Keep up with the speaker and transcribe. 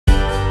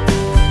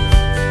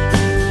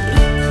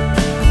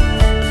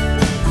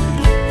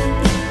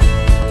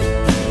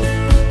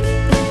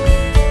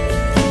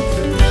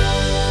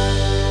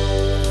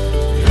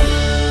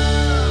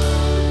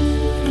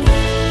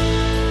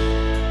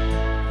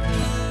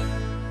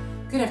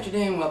Good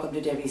afternoon, welcome to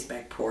Debbie's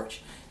Back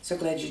Porch. So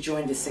glad you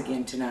joined us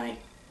again tonight.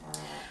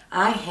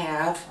 I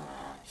have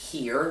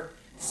here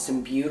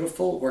some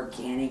beautiful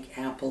organic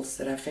apples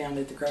that I found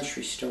at the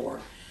grocery store.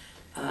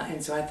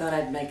 And so I thought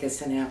I'd make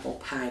us an apple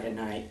pie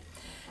tonight.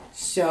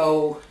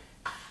 So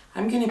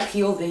I'm going to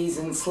peel these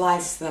and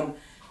slice them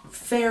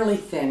fairly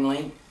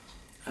thinly,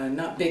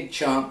 not big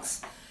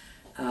chunks,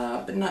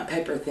 but not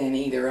paper thin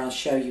either. I'll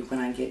show you when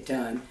I get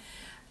done.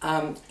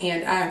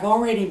 And I've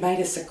already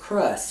made us a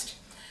crust.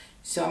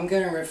 So I'm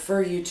going to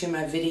refer you to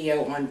my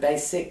video on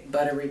basic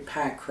buttery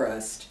pie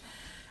crust.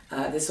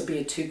 This will be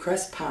a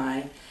 2-crust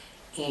pie,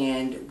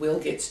 and we'll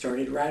get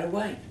started right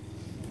away.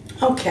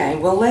 Okay,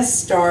 well, let's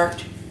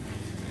start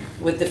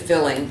with the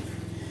filling.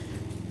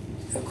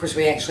 Of course,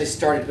 we actually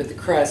started with the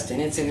crust,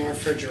 and it's in the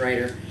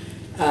refrigerator.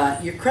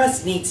 Your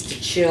crust needs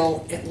to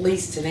chill at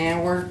least an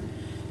hour.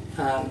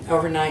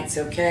 Overnight's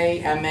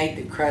okay. I made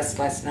the crust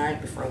last night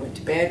before I went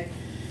to bed.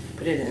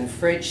 Put it in the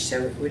fridge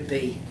so it would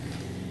be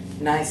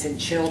nice and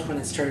chilled when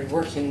I started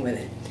working with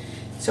it.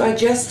 So I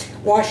just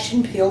washed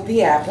and peeled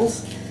the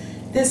apples.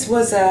 This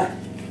was a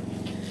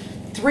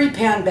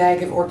 3-pound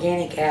bag of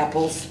organic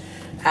apples.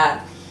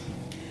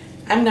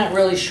 I'm not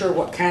really sure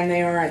what kind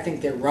they are. I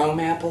think they're Rome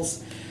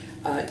apples.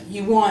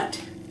 You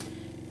want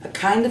a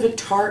kind of a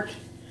tart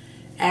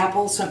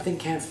apple, something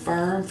kind of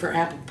firm for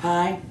apple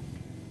pie.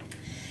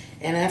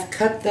 And I've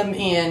cut them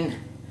in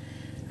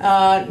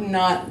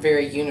not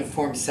very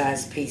uniform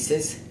sized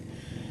pieces,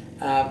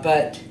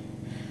 but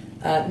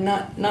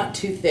not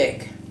too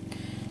thick.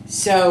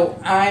 So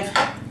I'm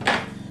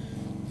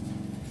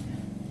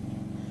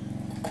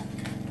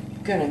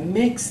gonna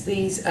mix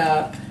these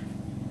up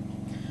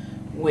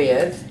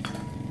with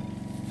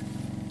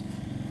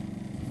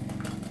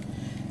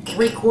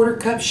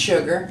 3/4 cup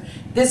sugar.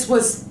 This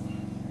was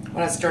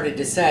what I started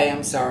to say,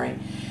 I'm sorry.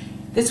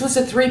 This was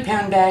a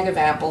 3-pound bag of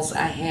apples.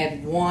 I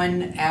had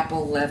 1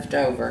 apple left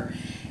over.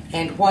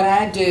 And what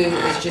I do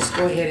is just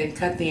go ahead and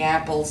cut the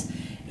apples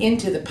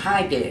into the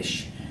pie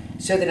dish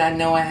so that I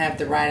know I have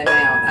the right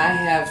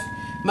amount.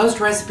 Most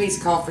recipes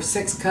call for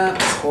 6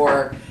 cups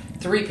or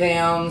 3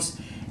 pounds,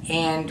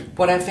 and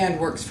what I found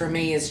works for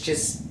me is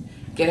just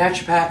get out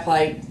your pie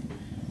plate,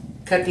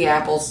 cut the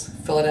apples,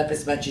 fill it up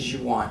as much as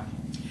you want.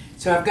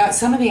 So I've got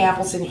some of the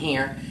apples in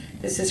here.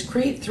 This is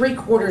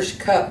 3/4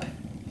 cup.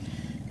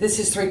 This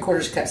is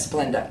 3/4 cup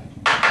Splenda.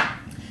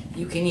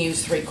 You can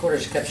use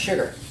 3/4 cup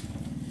sugar.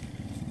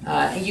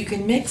 And you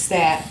can mix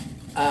that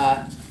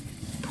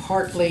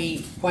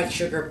partly white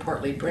sugar,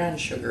 partly brown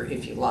sugar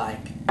if you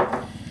like.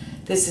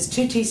 This is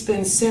 2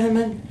 teaspoons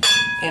cinnamon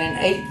and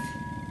 1/8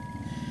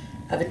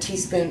 of a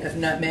teaspoon of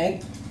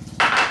nutmeg.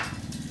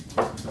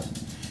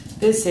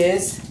 This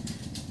is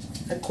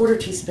a 1/4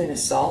 teaspoon of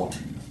salt.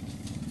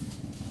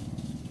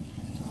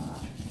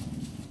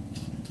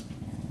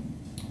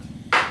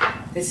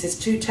 This is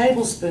 2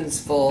 tablespoons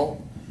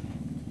full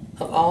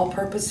of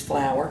all-purpose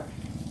flour.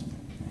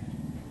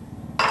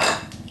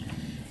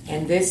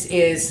 And this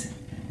is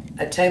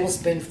a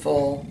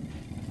tablespoonful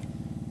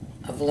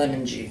of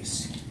lemon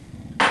juice.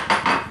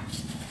 Now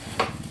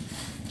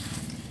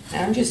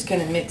I'm just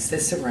going to mix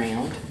this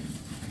around.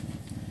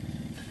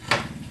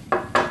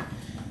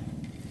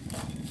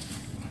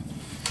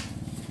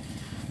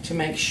 To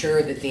make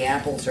sure that the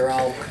apples are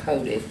all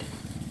coated.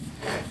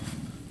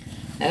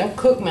 Now don't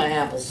cook my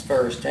apples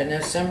first. I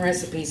know some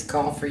recipes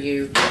call for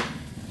you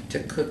to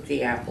cook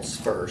the apples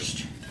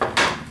first.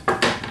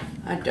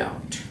 I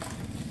don't.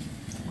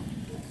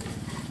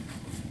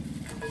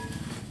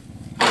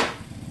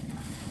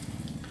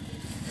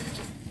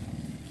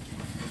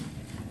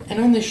 And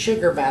on the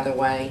sugar, by the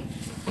way,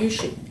 you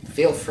should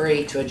feel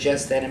free to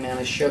adjust that amount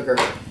of sugar.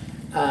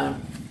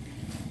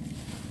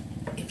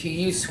 If you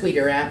use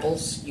sweeter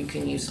apples, you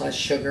can use less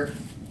sugar.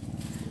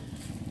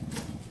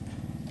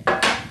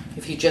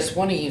 If you just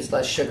want to use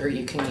less sugar,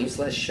 you can use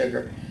less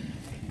sugar.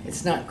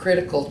 It's not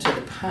critical to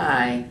the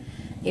pie,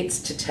 it's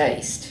to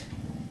taste.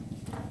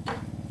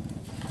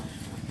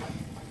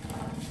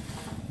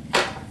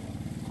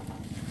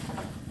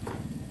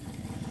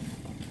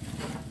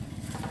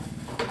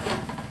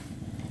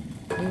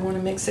 You want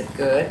to mix it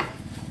good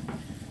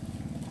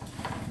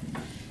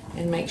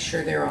and make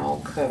sure they're all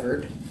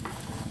covered,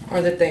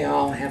 or that they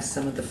all have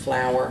some of the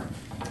flour.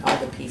 All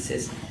the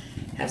pieces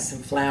have some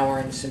flour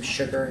and some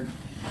sugar,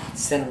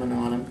 cinnamon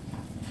on them.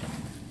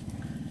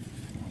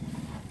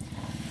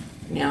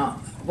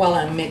 Now, while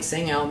I'm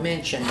mixing, I'll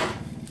mention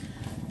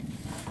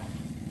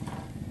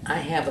I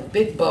have a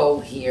big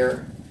bowl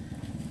here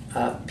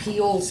of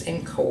peels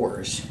and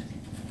cores,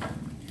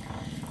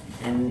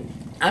 and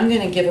I'm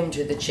going to give them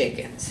to the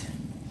chickens.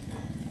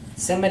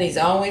 Somebody's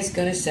always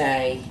going to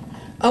say,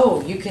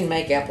 oh, you can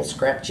make apple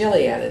scrap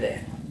jelly out of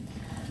that.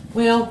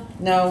 Well,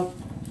 no,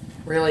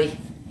 really,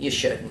 you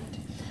shouldn't.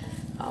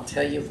 I'll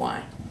tell you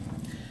why.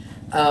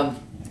 All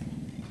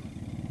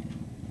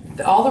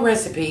the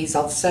recipes,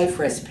 all the safe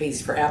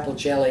recipes for apple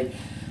jelly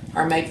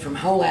are made from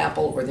whole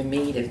apple or the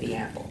meat of the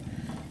apple.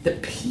 The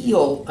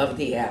peel of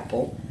the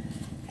apple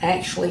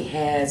actually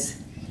has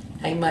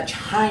a much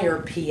higher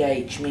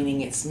pH,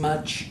 meaning it's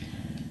much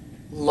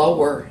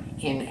lower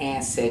in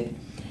acid,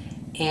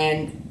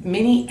 and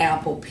many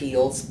apple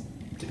peels,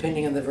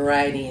 depending on the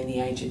variety and the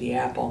age of the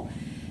apple,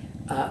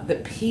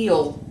 the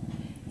peel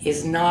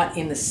is not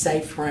in the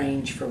safe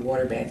range for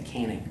water bath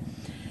canning.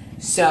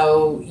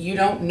 So you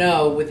don't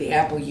know with the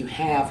apple you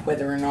have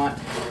whether or not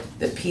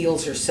the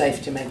peels are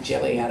safe to make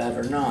jelly out of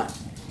or not.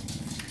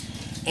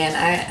 And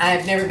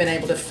I've never been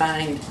able to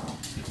find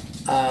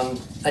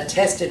a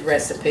tested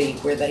recipe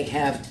where they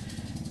have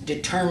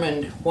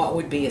determined what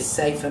would be a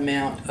safe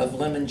amount of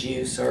lemon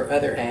juice or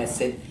other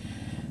acid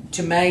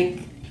to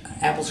make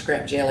apple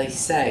scrap jelly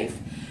safe.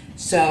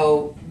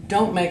 So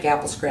don't make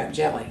apple scrap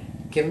jelly.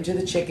 Give them to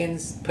the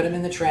chickens, put them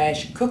in the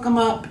trash, cook them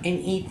up and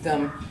eat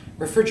them,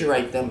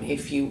 refrigerate them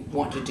if you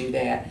want to do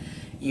that.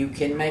 You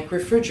can make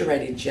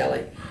refrigerated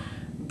jelly.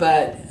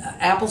 But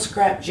apple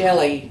scrap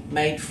jelly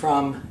made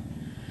from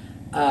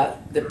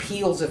the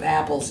peels of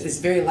apples is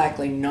very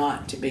likely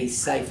not to be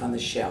safe on the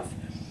shelf.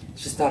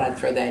 Just thought I'd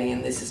throw that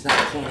in. This is not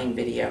a canning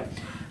video.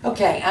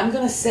 Okay, I'm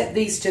going to set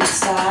these to the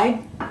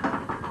side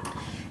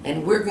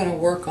and we're going to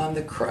work on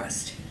the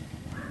crust.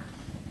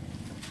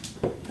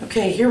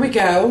 Okay, here we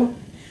go.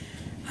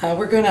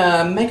 We're going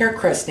to make our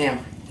crust now.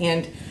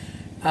 And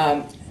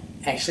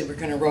actually, we're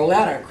going to roll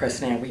out our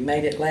crust now. We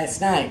made it last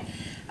night.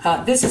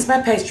 This is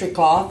my pastry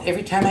cloth.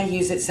 Every time I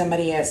use it,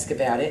 somebody asks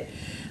about it.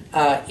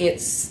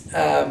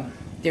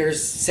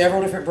 There's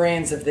several different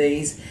brands of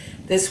these.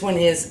 This one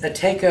is a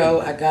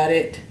Taco. I got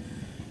it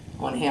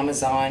on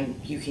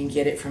Amazon. You can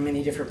get it from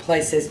many different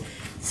places.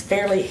 It's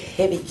fairly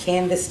heavy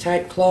canvas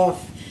type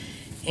cloth.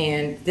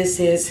 And this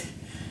is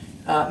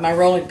my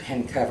rolling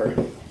pin cover.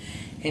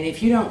 And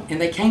if you don't,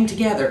 and they came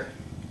together.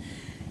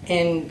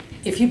 And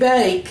if you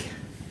bake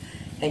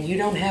and you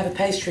don't have a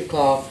pastry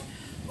cloth,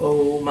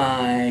 oh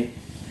my,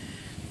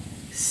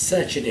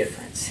 such a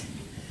difference.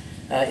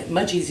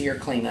 Much easier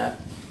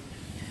cleanup,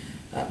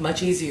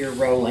 much easier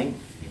rolling.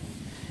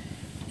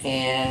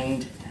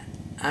 And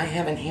I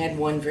haven't had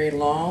one very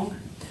long.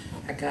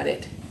 I got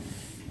it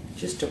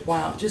just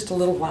a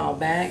little while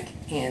back,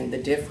 and the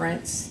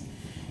difference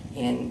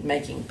in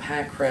making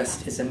pie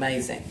crust is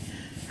amazing.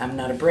 I'm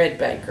not a bread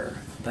baker,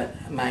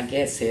 but my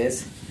guess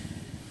is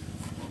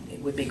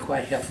it would be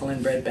quite helpful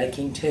in bread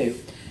baking too.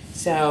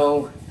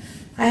 So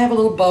I have a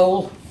little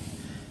bowl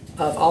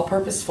of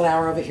all-purpose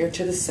flour over here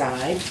to the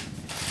side.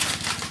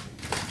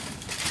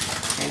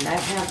 And I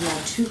have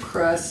my 2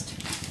 crusts,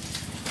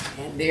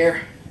 and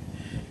they're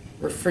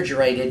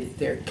refrigerated.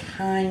 They're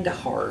kind of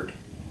hard.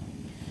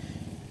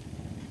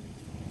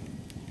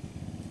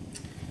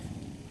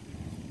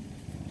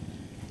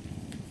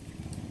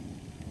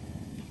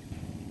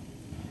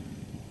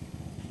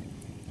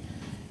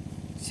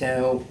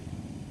 So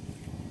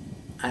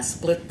I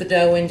split the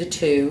dough into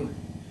 2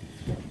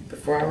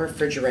 before I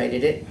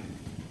refrigerated it.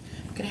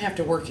 I'm going to have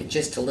to work it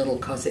just a little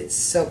because it's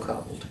so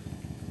cold.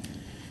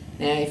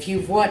 Now, if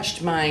you've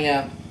watched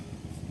my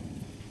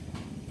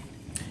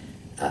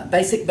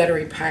basic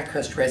buttery pie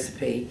crust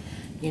recipe,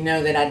 you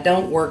know that I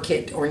don't work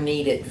it or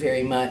knead it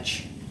very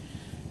much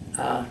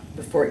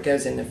before it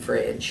goes in the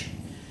fridge.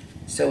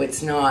 So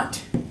it's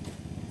not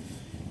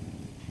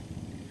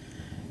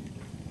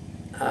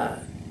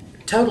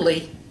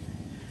totally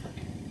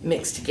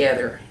mixed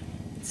together.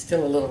 It's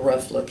still a little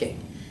rough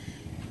looking.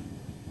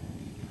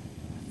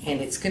 And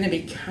it's going to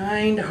be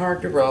kind of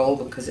hard to roll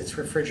because it's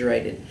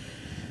refrigerated.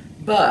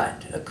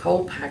 But a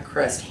cold pie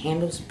crust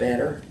handles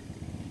better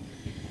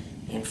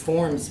and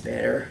forms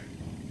better.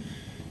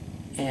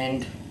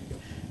 And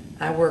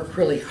I work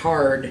really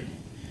hard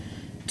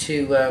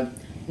to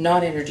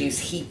not introduce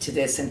heat to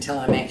this until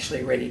I'm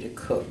actually ready to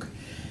cook.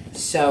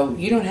 So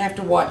you don't have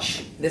to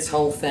watch this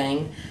whole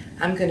thing.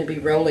 I'm going to be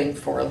rolling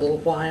for a little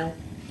while.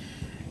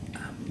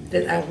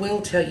 I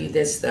will tell you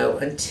this though,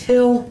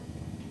 until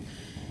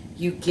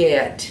you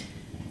get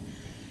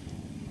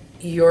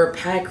your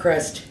pie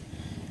crust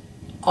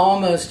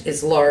almost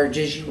as large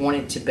as you want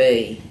it to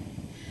be,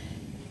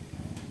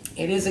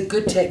 it is a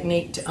good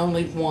technique to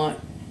only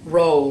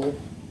roll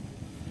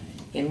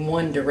in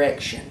one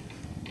direction.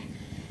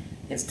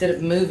 Instead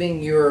of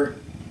moving your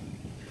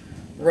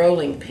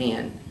rolling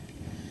pin,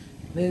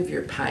 move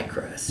your pie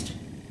crust.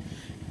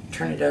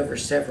 Turn it over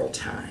several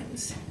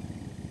times.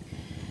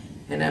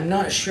 And I'm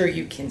not sure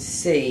you can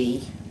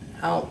see,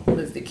 I'll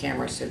move the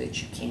camera so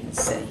that you can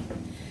see,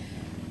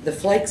 the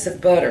flakes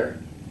of butter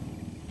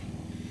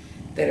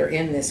that are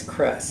in this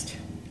crust.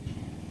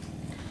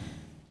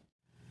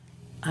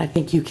 I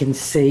think you can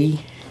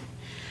see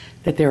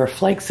that there are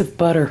flakes of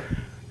butter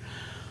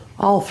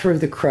all through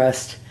the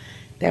crust,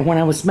 that when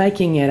I was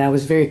making it I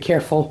was very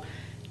careful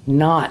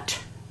not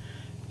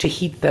to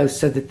heat those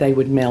so that they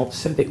would melt,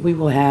 so that we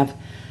will have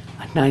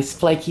a nice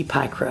flaky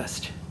pie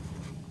crust.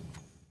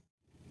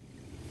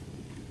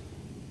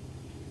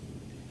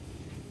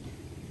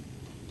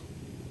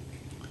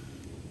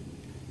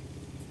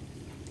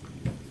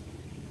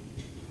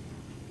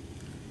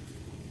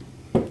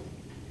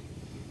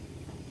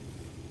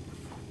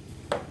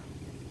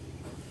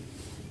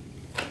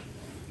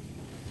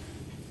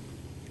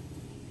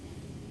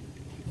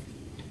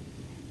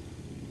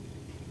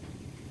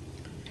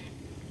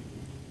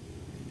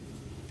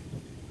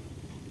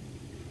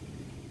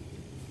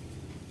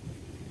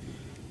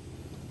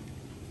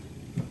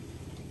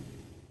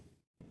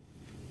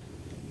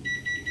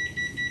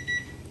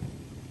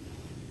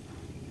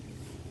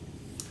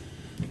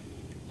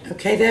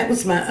 Okay, that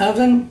was my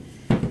oven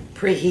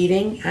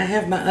preheating. I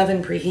have my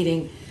oven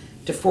preheating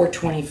to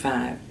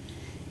 425,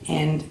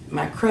 and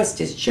my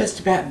crust is just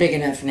about big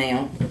enough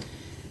now.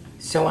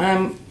 So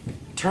I'm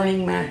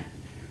turning my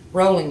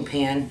rolling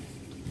pin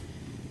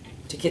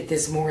to get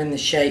this more in the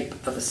shape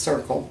of a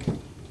circle.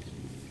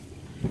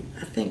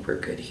 I think we're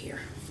good here.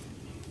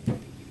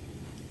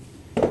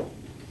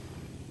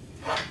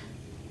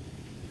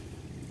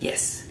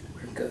 Yes,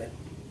 we're good.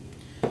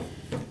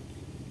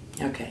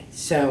 Okay,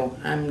 so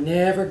I'm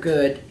never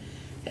good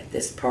at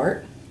this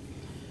part,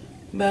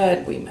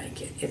 but we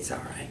make it. It's all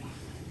right.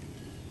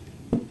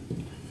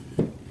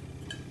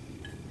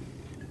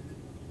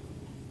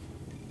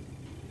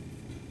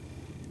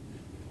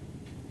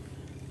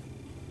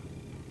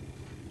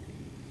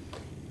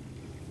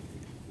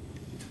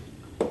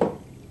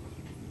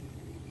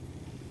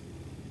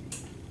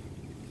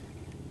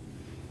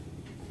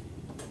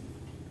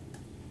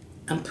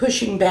 I'm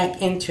pushing back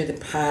into the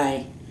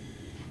pie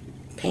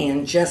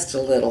pan just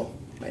a little.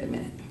 Wait a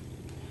minute.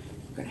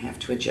 I'm going to have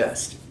to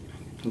adjust.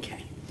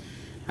 Okay.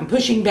 I'm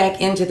pushing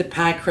back into the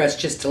pie crust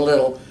just a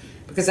little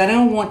because I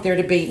don't want there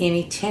to be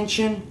any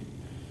tension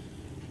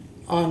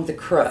on the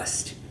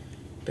crust.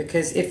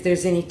 Because if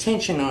there's any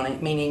tension on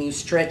it, meaning you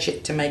stretch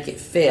it to make it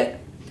fit,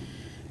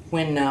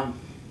 when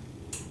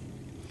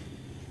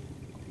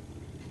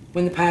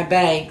the pie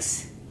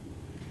bakes,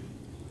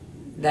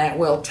 that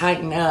will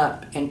tighten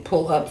up and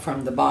pull up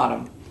from the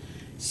bottom.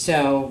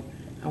 So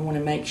I want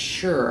to make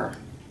sure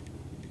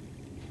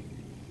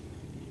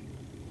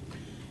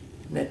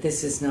that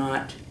this is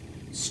not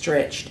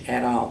stretched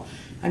at all.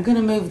 I'm going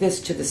to move this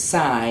to the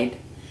side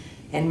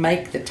and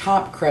make the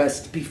top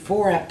crust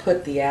before I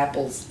put the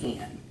apples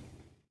in.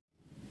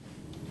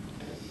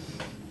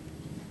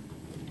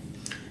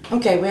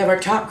 Okay, we have our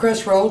top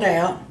crust rolled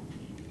out.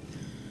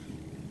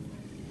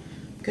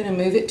 I'm going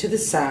to move it to the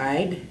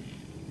side.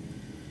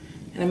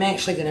 And I'm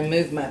actually going to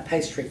move my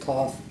pastry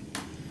cloth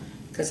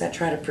because I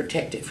try to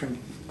protect it from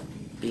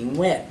being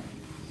wet.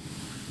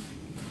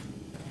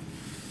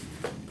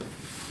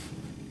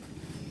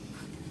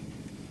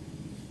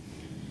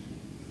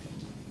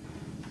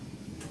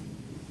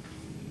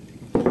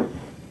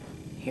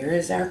 Here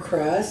is our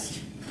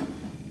crust.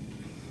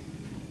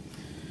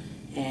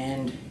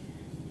 And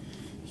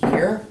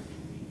here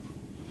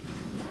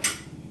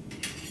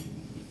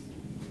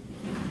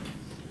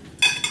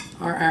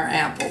are our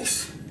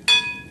apples.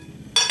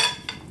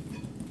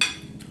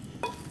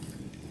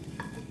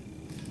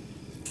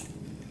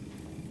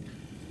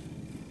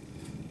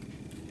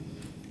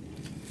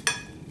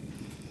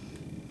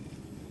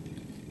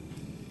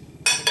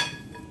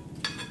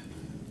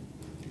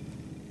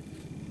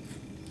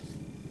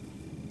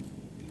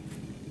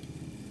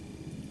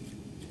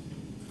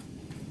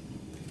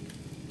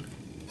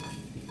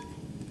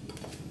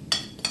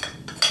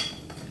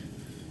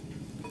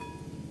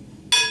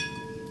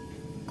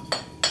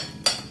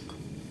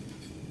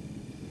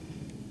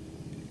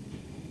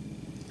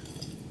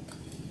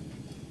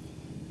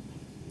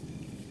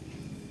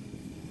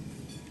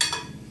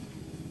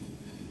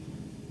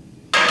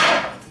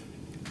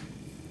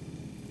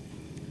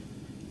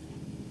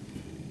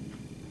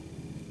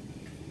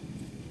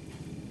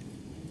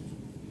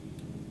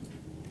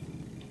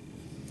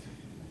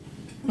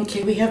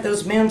 Okay, we have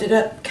those mounded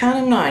up kind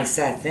of nice,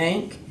 I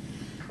think.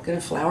 I'm going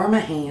to flour my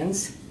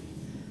hands.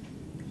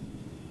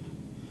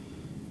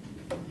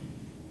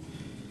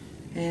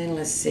 And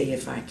let's see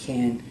if I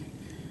can.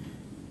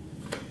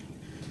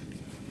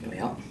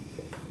 Well,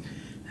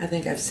 I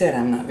think I've said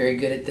I'm not very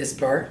good at this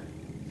part.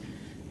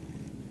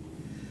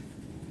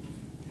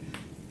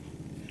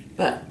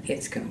 But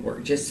it's going to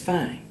work just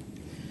fine.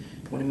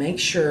 I want to make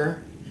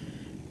sure,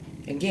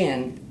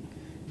 again,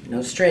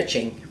 no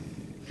stretching.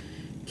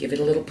 Give it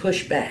a little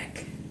push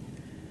back.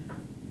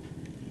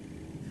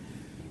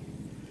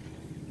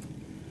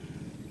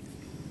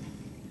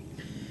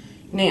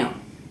 Now,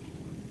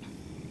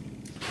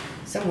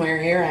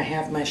 somewhere here I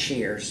have my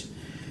shears.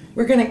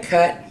 We're going to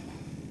cut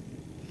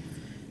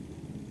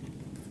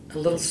a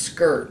little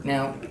skirt.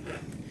 Now,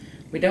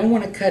 we don't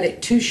want to cut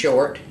it too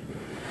short.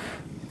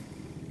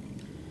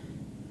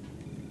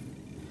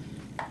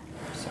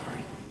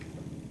 Sorry.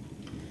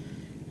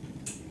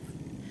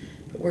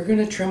 But we're going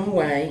to trim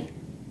away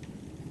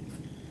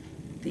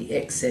the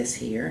excess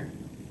here.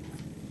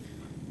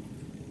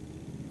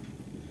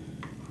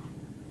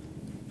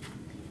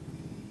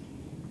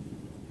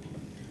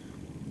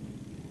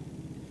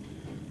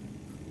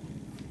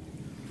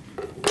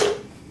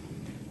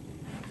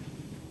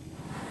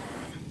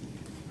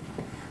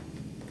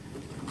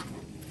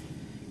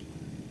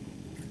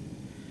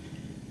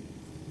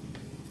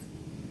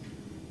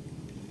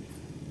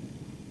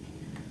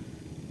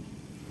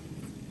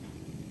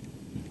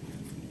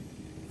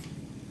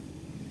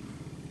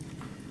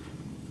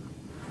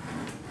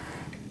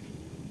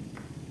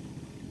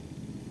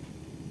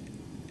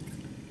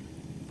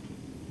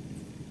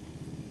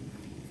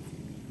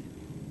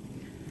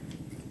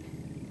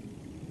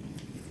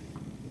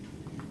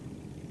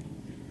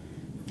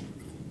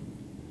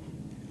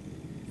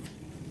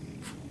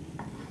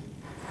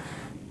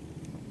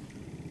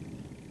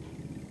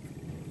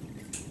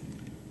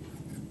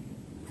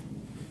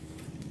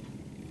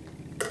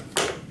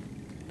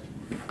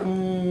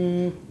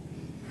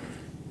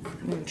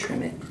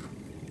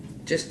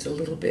 just a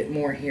little bit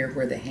more here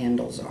where the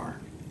handles are.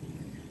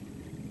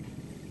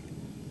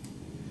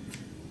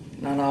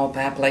 Not all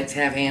pie plates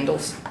have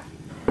handles.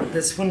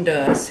 This one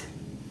does.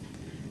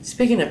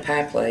 Speaking of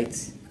pie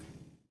plates,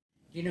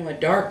 you know, a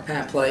dark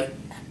pie plate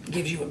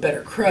gives you a better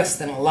crust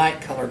than a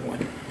light colored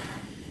one.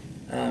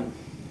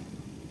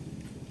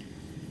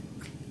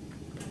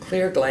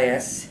 Clear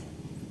glass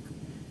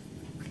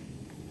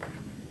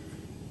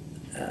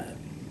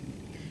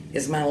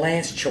is my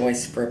last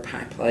choice for a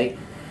pie plate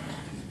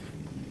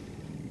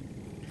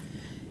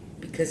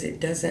because it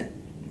doesn't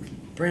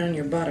brown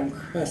your bottom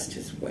crust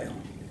as well.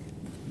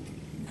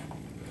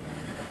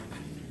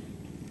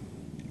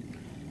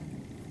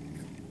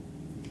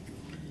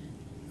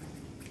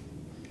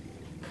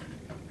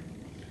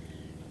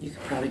 You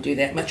could probably do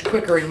that much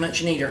quicker and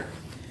much neater.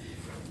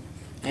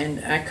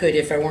 And I could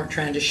if I weren't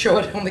trying to show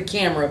it on the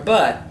camera,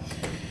 but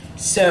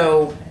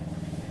so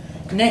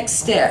next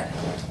step,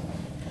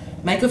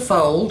 make a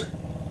fold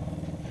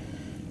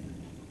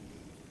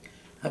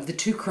of the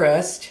two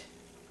crusts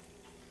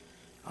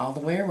all the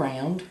way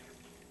around.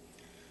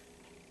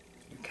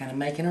 You're kind of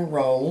making a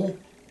roll.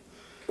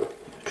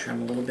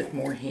 Trim a little bit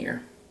more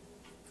here.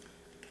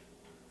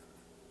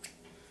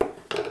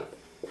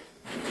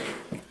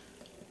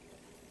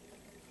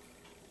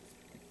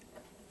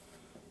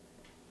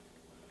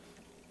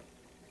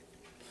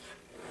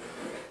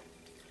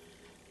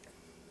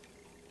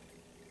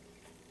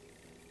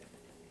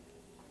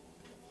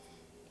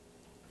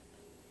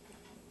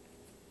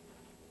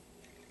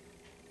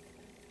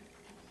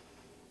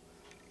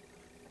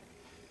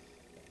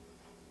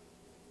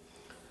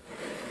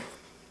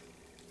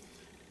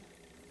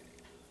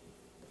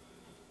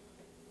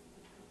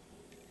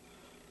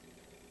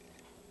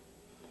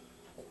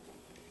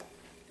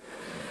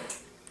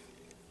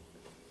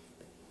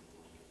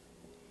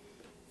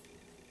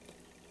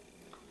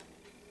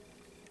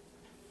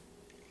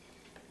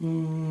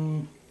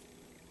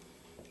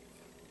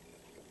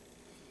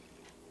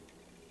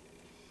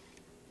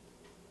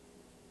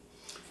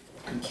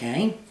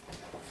 Okay,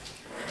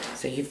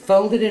 so you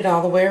folded it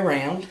all the way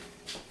around,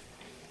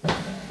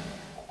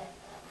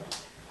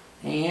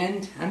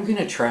 and I'm going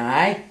to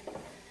try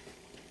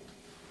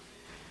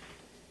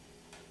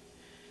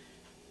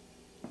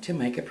to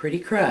make a pretty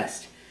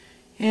crust.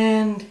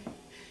 And,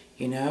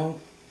 you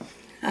know,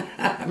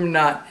 I'm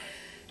not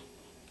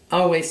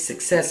always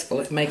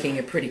successful at making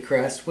a pretty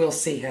crust. We'll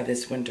see how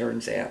this one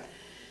turns out.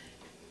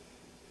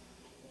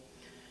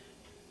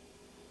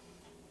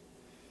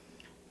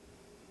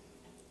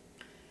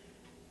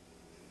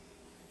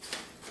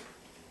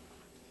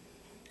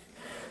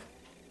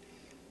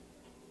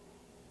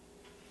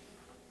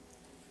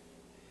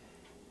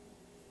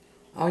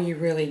 All you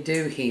really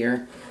do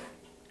here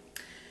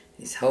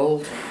is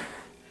hold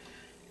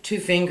two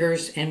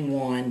fingers and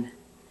one,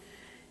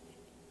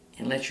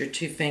 and let your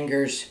two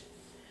fingers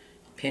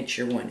pinch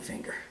your one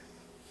finger.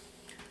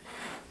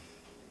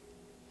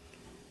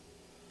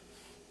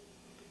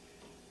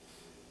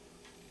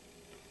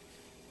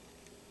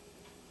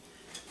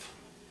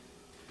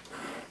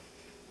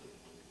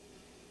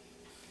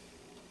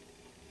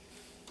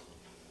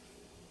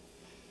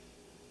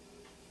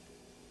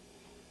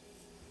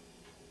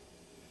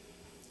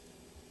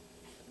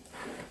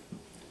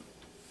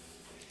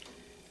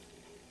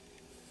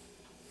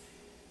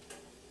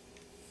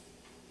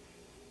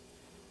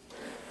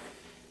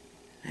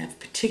 I have a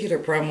particular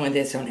problem with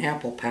this on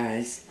apple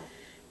pies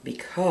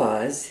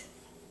because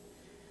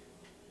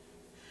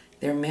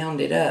they're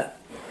mounded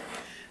up.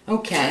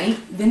 Okay,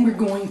 then we're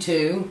going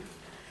to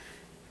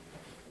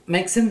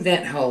make some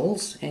vent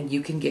holes, and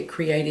you can get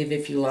creative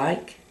if you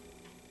like.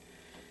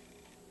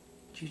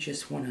 You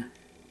just want to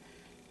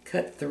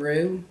cut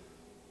through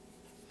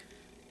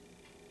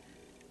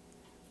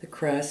the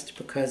crust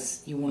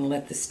because you want to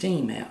let the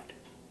steam out.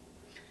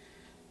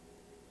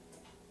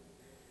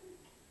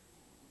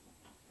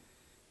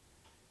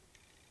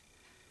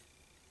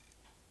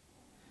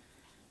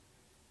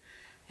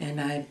 And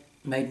I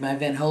made my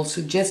vent hole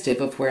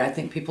suggestive of where I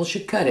think people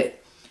should cut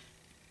it.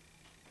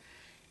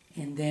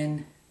 And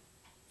then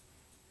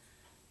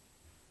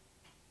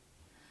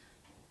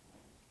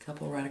a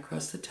couple right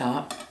across the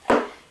top.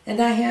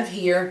 And I have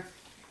here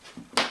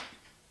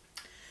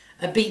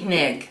a beaten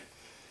egg.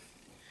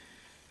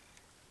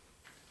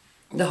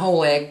 The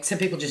whole egg. Some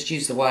people just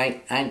use the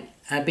white.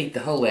 I beat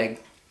the whole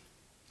egg.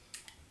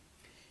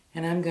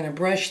 And I'm going to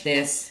brush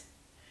this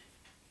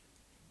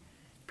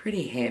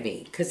pretty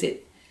heavy because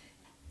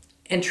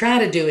and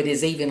try to do it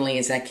as evenly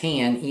as I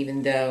can,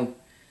 even though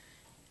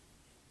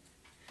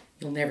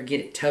you'll never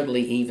get it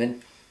totally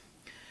even,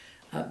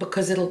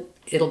 because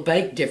it'll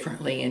bake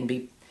differently and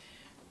be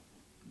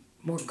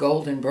more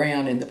golden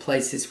brown in the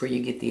places where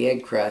you get the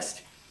egg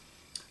crust.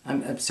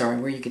 I'm sorry,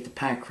 where you get the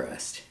pie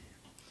crust.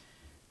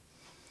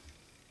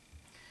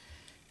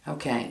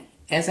 Okay,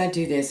 as I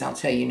do this, I'll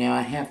tell you now,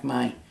 I have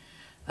my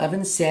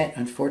oven set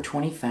on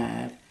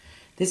 425.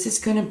 This is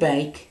going to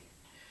bake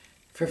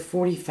for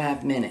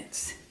 45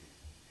 minutes.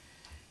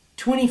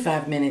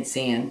 25 minutes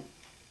in,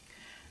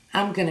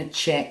 I'm going to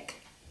check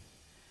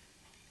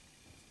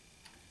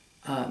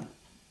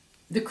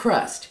the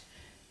crust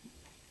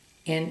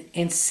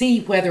and see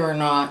whether or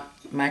not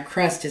my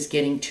crust is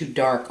getting too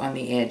dark on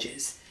the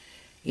edges.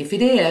 If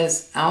it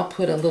is, I'll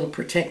put a little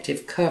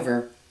protective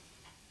cover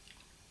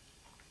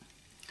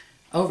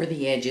over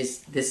the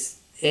edges,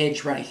 this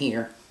edge right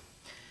here,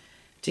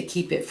 to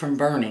keep it from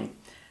burning.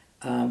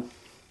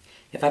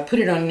 If I put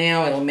it on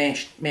now, it'll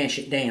mash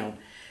it down.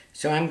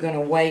 So I'm going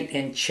to wait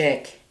and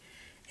check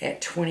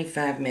at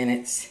 25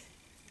 minutes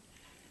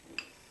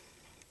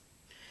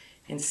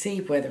and see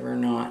whether or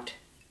not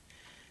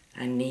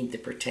I need the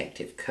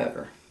protective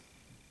cover.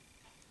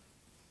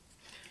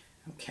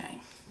 Okay.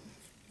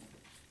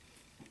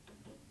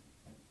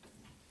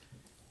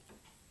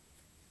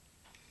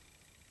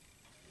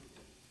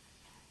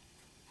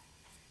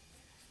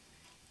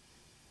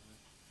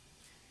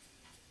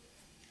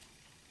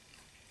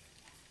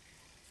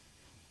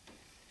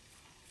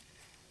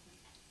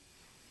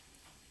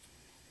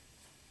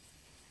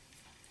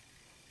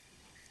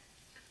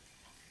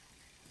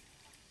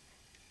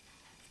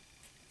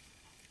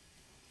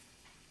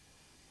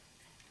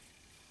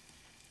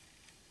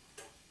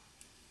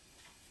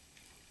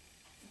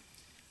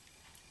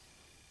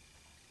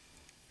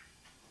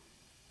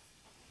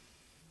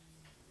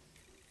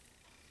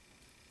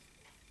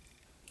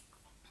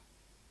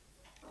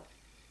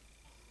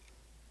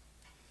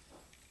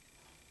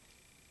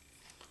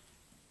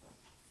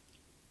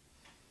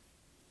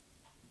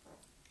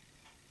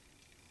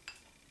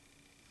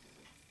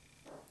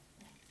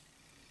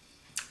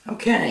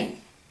 Okay,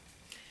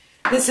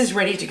 this is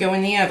ready to go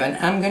in the oven.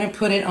 I'm going to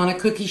put it on a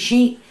cookie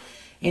sheet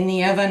in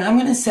the oven. I'm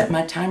going to set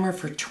my timer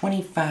for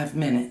 25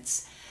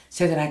 minutes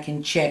so that I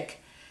can check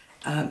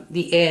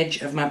the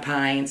edge of my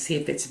pie and see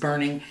if it's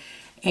burning.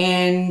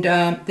 And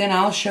then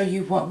I'll show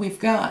you what we've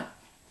got.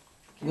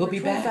 We'll be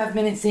back. 25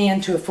 minutes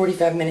into a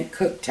 45-minute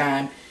cook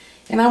time.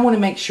 And I want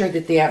to make sure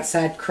that the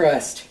outside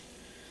crust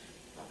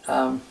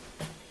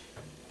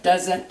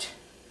doesn't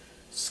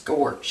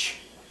scorch.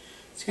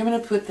 So I'm going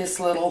to put this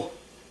little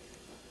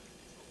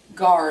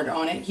guard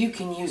on it. You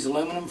can use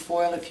aluminum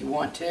foil if you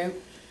want to.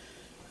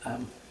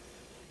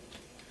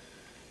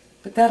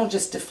 But that'll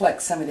just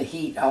deflect some of the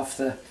heat off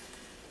the...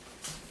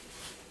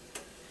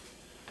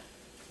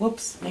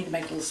 Whoops, need to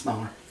make it a little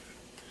smaller.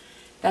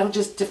 That'll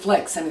just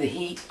deflect some of the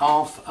heat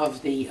off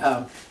of the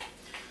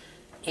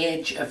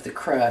edge of the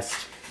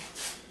crust.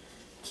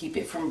 Keep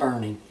it from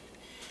burning.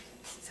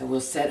 So we'll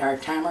set our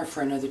timer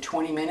for another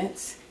 20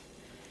 minutes.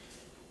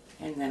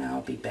 And then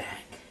I'll be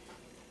back.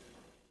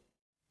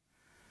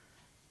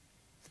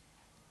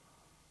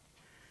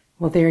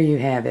 Well, there you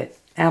have it.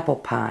 Apple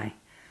pie.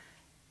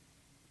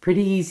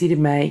 Pretty easy to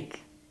make.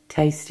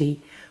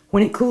 Tasty.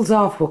 When it cools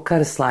off, we'll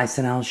cut a slice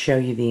and I'll show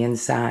you the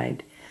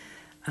inside.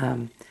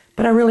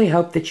 But I really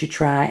hope that you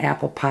try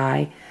apple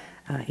pie.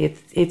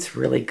 It's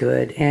really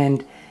good.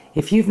 And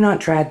if you've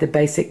not tried the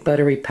basic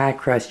buttery pie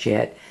crust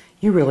yet,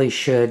 you really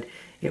should.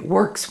 It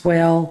works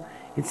well.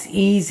 It's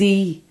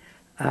easy.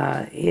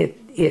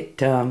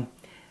 It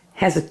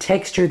has a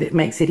texture that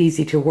makes it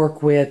easy to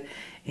work with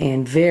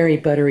and very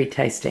buttery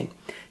tasting.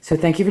 So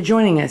thank you for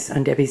joining us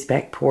on Debbie's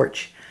Back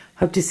Porch.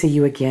 Hope to see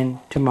you again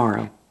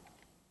tomorrow.